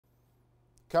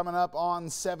Coming up on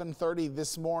 7:30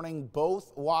 this morning,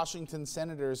 both Washington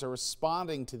senators are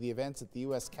responding to the events at the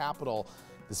U.S. Capitol.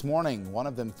 This morning, one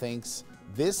of them thinks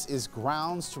this is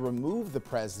grounds to remove the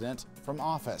president from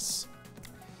office.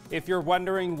 If you're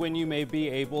wondering when you may be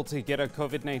able to get a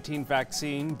COVID-19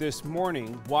 vaccine this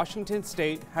morning, Washington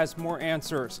State has more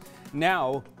answers.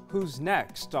 Now, who's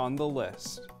next on the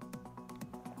list?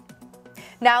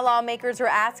 Now lawmakers are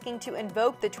asking to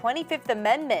invoke the 25th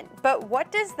Amendment, but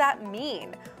what does that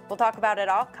mean? We'll talk about it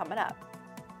all coming up.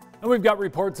 And we've got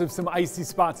reports of some icy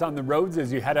spots on the roads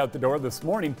as you head out the door this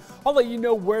morning. I'll let you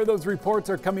know where those reports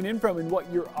are coming in from and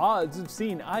what your odds of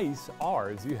seeing ice are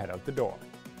as you head out the door.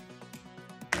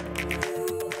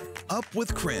 Up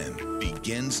with KREM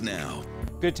begins now.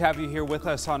 Good to have you here with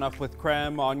us on Up with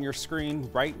KREM. On your screen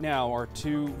right now are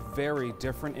two very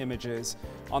different images.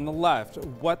 On the left,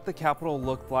 what the Capitol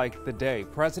looked like the day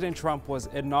President Trump was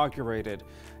inaugurated.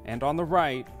 And on the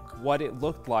right, what it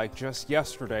looked like just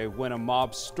yesterday when a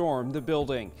mob stormed the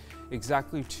building.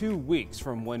 Exactly 2 weeks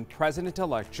from when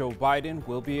President-elect Joe Biden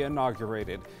will be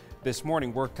inaugurated. This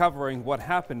morning, we're covering what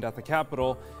happened at the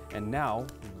Capitol and now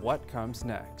what comes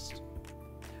next.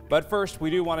 But first, we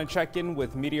do want to check in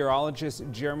with meteorologist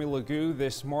Jeremy Legoo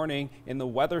this morning in the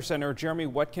Weather Center. Jeremy,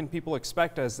 what can people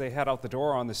expect as they head out the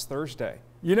door on this Thursday?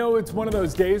 You know, it's one of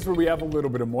those days where we have a little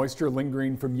bit of moisture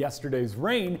lingering from yesterday's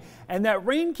rain, and that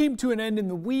rain came to an end in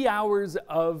the wee hours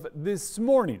of this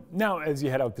morning. Now, as you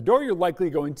head out the door, you're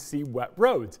likely going to see wet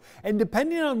roads, and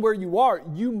depending on where you are,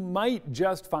 you might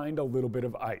just find a little bit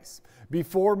of ice.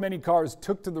 Before many cars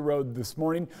took to the road this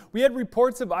morning, we had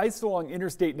reports of ice along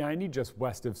Interstate 90 just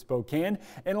west of Spokane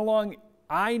and along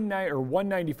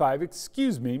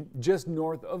I-195, just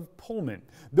north of Pullman.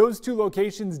 Those two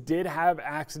locations did have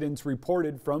accidents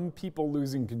reported from people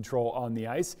losing control on the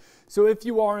ice. So if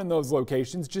you are in those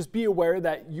locations, just be aware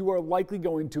that you are likely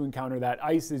going to encounter that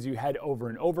ice as you head over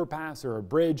an overpass or a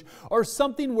bridge or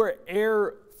something where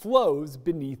air flows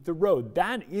beneath the road.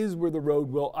 That is where the road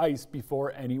will ice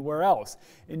before anywhere else.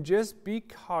 And just be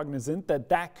cognizant that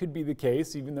that could be the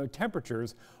case even though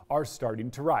temperatures are starting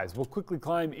to rise. We'll quickly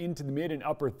climb into the mid and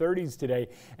upper 30s today,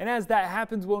 and as that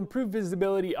happens, we'll improve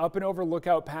visibility up and over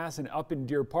Lookout Pass and up in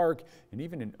Deer Park, and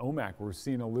even in Omak, we're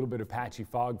seeing a little bit of patchy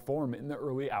fog form in the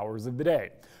early hours of the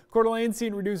day. Coeur d'Alene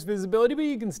seeing reduced visibility, but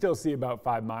you can still see about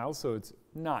 5 miles, so it's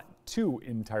not too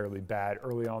entirely bad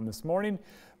early on this morning.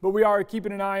 But we are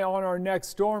keeping an eye on our next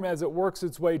storm as it works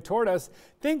its way toward us.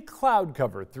 Think cloud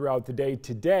cover throughout the day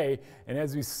today. And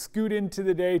as we scoot into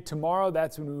the day tomorrow,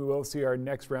 that's when we will see our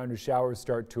next round of showers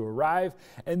start to arrive.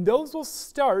 And those will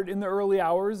start in the early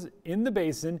hours in the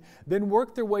basin, then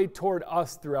work their way toward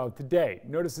us throughout the day.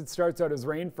 Notice it starts out as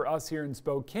rain for us here in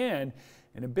Spokane,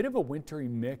 and a bit of a wintry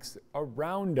mix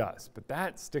around us, but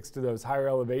that sticks to those higher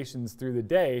elevations through the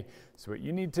day. So what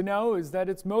you need to know is that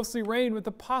it's mostly rain with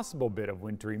a possible bit of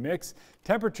wintry mix.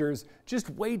 Temperatures just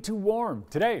way too warm.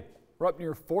 Today, we're up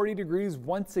near 40 degrees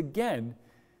once again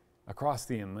across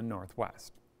the inland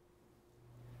northwest.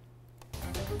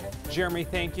 Jeremy,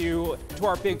 thank you. To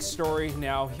our big story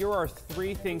now, here are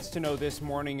 3 things to know this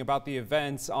morning about the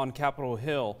events on Capitol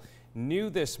Hill. New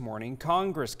this morning,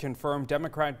 Congress confirmed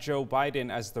Democrat Joe Biden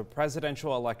as the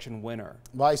presidential election winner.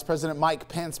 Vice President Mike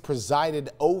Pence presided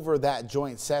over that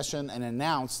joint session and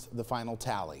announced the final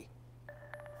tally.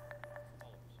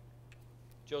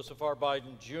 Joseph R.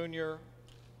 Biden Jr.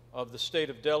 of the state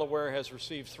of Delaware has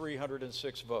received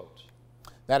 306 votes.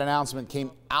 That announcement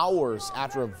came hours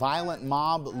after a violent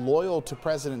mob loyal to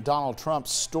President Donald Trump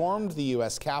stormed the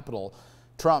U.S. Capitol.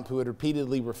 Trump, who had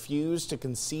repeatedly refused to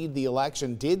concede the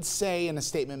election, did say in a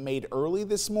statement made early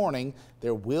this morning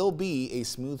there will be a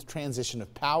smooth transition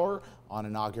of power on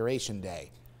Inauguration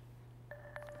Day.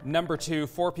 Number 2,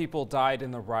 4 people died in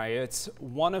the riots.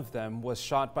 One of them was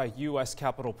shot by U.S.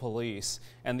 Capitol Police,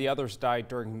 and the others died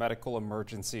during medical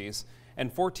emergencies.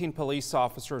 And 14 police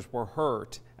officers were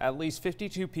hurt. At least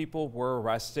 52 people were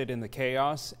arrested in the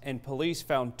chaos, and police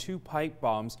found 2 pipe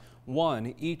bombs,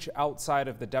 one each outside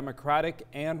of the Democratic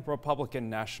and Republican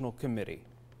National Committee.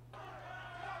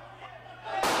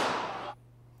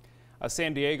 A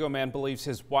San Diego man believes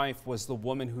his wife was the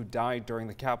woman who died during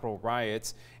the Capitol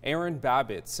riots. Aaron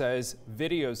Babbitt says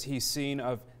videos he's seen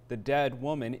of the dead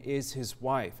woman is his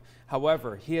wife.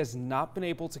 However, he has not been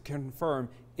able to confirm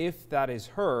if that is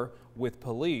her with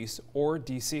police or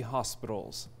D.C.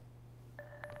 hospitals.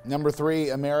 Number 3,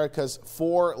 America's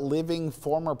 4 living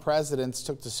former presidents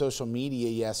took to social media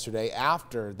yesterday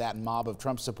after that mob of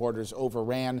Trump supporters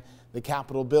overran the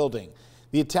Capitol building.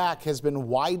 The attack has been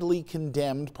widely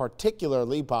condemned,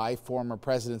 particularly by former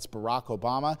Presidents Barack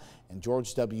Obama and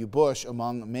George W. Bush,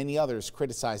 among many others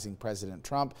criticizing President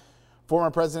Trump.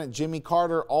 Former President Jimmy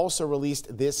Carter also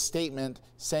released this statement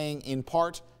saying, in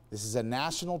part, this is a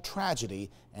national tragedy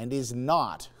and is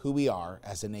not who we are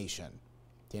as a nation.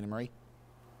 Dana Marie.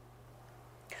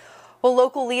 Well,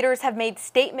 local leaders have made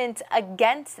statements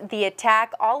against the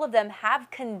attack. All of them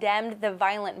have condemned the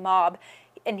violent mob.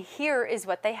 And here is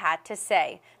what they had to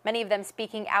say, many of them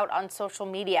speaking out on social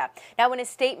media. Now, in a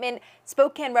statement,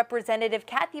 Spokane Representative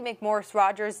Kathy McMorris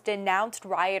Rogers denounced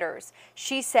rioters.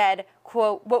 She said,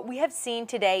 quote, "What we have seen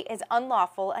today is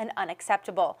unlawful and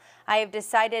unacceptable. I have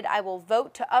decided I will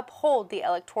vote to uphold the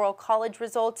Electoral College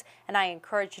results, and I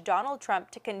encourage Donald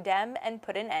Trump to condemn and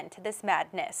put an end to this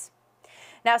madness."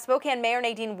 Now, Spokane Mayor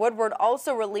Nadine Woodward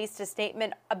also released a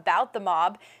statement about the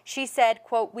mob. She said,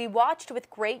 quote, "We watched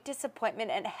with great disappointment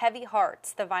and heavy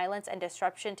hearts the violence and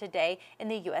disruption today in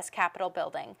the U.S. Capitol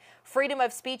building. Freedom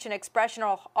of speech and expression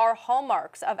are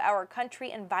hallmarks of our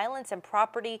country, and violence and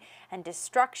property and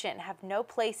destruction have no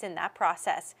place in that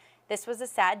process. This was a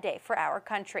sad day for our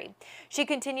country." She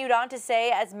continued on to say,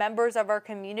 as members of our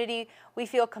community, we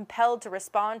feel compelled to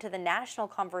respond to the national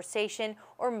conversation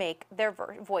or make their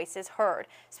voices heard.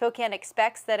 Spokane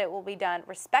expects that it will be done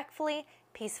respectfully,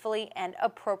 peacefully, and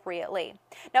appropriately.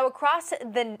 Now, across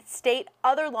the state,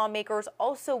 other lawmakers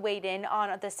also weighed in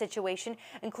on the situation,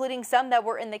 including some that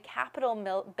were in the Capitol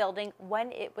building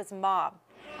when it was mobbed.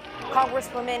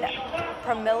 Congresswoman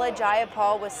Pramila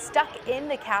Jayapal was stuck in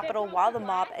the Capitol while the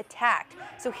mob attacked.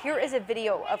 So here is a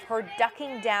video of her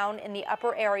ducking down in the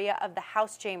upper area of the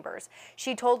House chambers.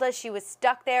 She told us she was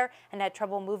stuck there and had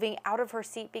trouble moving out of her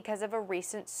seat because of a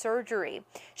recent surgery.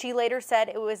 She later said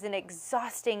it was an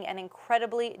exhausting and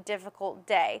incredibly difficult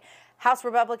day. House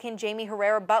Republican Jamie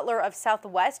Herrera Butler of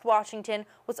Southwest Washington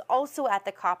was also at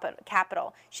the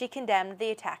Capitol. She condemned the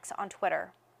attacks on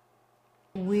Twitter.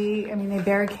 They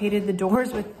barricaded the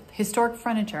doors with historic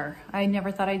furniture. I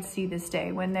never thought I'd see this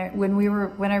day when I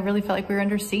really felt like we were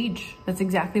under siege. That's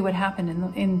exactly what happened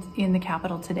in the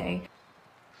Capitol today.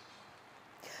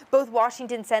 Both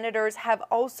Washington senators have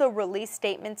also released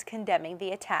statements condemning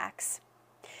the attacks.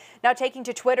 Now, taking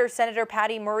to Twitter, Senator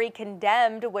Patty Murray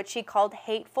condemned what she called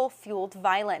hateful-fueled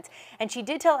violence. And she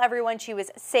did tell everyone she was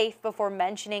safe before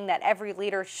mentioning that every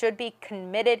leader should be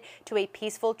committed to a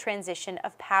peaceful transition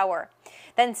of power.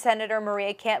 Then Senator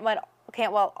Maria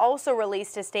Cantwell also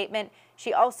released a statement.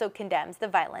 She also condemns the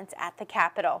violence at the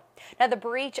Capitol. Now, the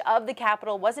breach of the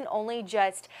Capitol wasn't only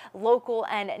just local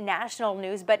and national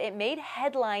news, but it made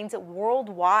headlines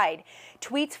worldwide.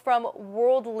 Tweets from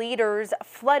world leaders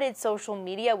flooded social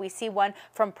media. We see one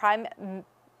from Prime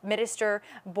Minister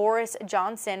Boris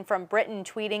Johnson from Britain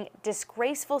tweeting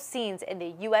disgraceful scenes in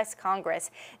the U.S. Congress.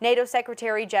 NATO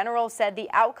Secretary General said the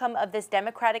outcome of this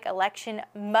democratic election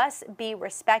must be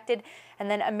respected, and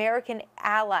then American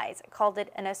allies called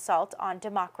it an assault on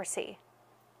democracy.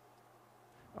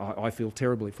 I feel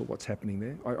terribly for what's happening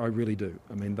there. I really do.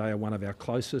 I mean, they are one of our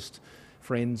closest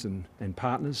friends and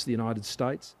partners, the United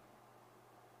States.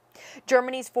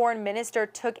 Germany's foreign minister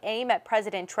took aim at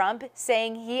President Trump,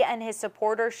 saying he and his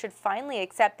supporters should finally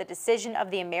accept the decision of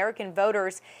the American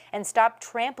voters and stop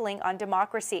trampling on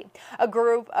democracy. A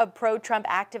group of pro-Trump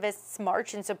activists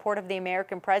marched in support of the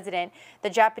American president. The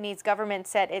Japanese government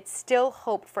said it still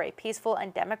hoped for a peaceful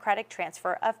and democratic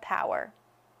transfer of power.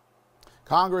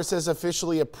 Congress has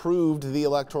officially approved the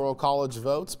Electoral College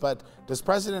votes, but does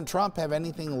President Trump have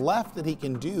anything left that he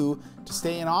can do to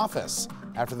stay in office?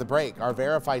 After the break, our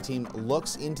Verify team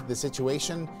looks into the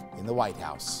situation in the White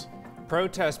House.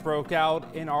 Protests broke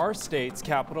out in our state's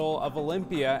capital of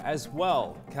Olympia as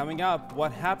well. Coming up,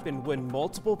 what happened when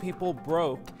multiple people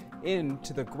broke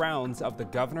into the grounds of the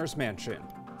governor's mansion.